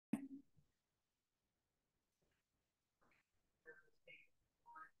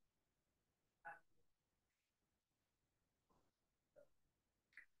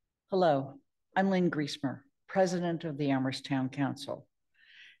Hello, I'm Lynn Griesmer, President of the Amherst Town Council.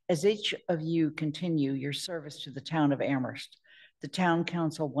 As each of you continue your service to the town of Amherst, the Town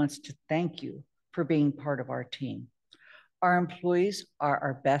Council wants to thank you for being part of our team. Our employees are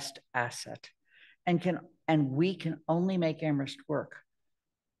our best asset and we can only make Amherst work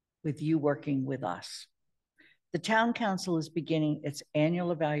with you working with us. The Town Council is beginning its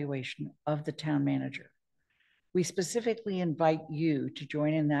annual evaluation of the town manager. We specifically invite you to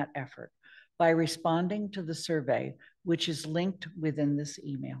join in that effort by responding to the survey, which is linked within this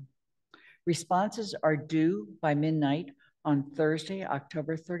email. Responses are due by midnight on Thursday,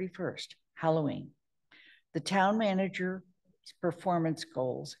 October 31st, Halloween. The town manager's performance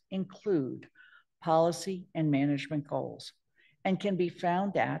goals include policy and management goals and can be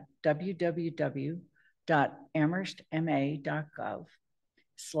found at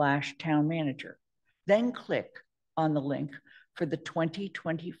www.amherstma.gov/town-manager. Then click on the link for the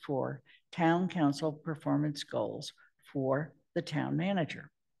 2024 Town Council Performance Goals for the town manager.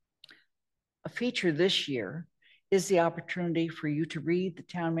 A feature this year is the opportunity for you to read the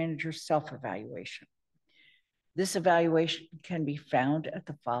town manager's self-evaluation. This evaluation can be found at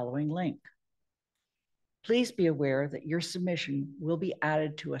the following link. Please be aware that your submission will be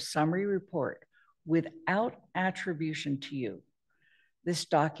added to a summary report without attribution to you. This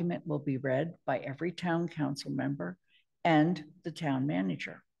document will be read by every town council member and the town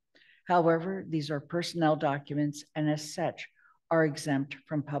manager. However, these are personnel documents and as such are exempt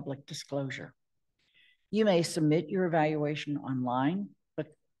from public disclosure. You may submit your evaluation online, but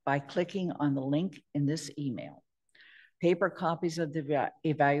by clicking on the link in this email. Paper copies of the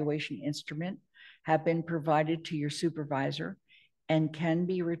evaluation instrument have been provided to your supervisor and can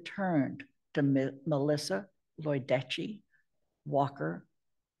be returned to Melissa Lloydecci Walker,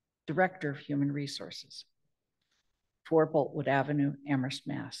 Director of Human Resources, 4 Boltwood Avenue, Amherst,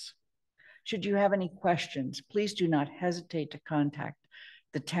 Mass. Should you have any questions, please do not hesitate to contact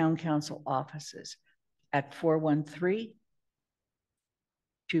the Town Council offices at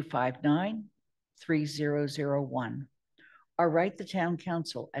 413-259-3001 or write the Town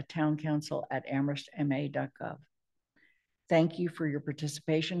Council at towncouncil@amherstma.gov. Thank you for your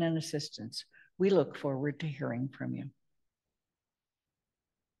participation and assistance. We look forward to hearing from you.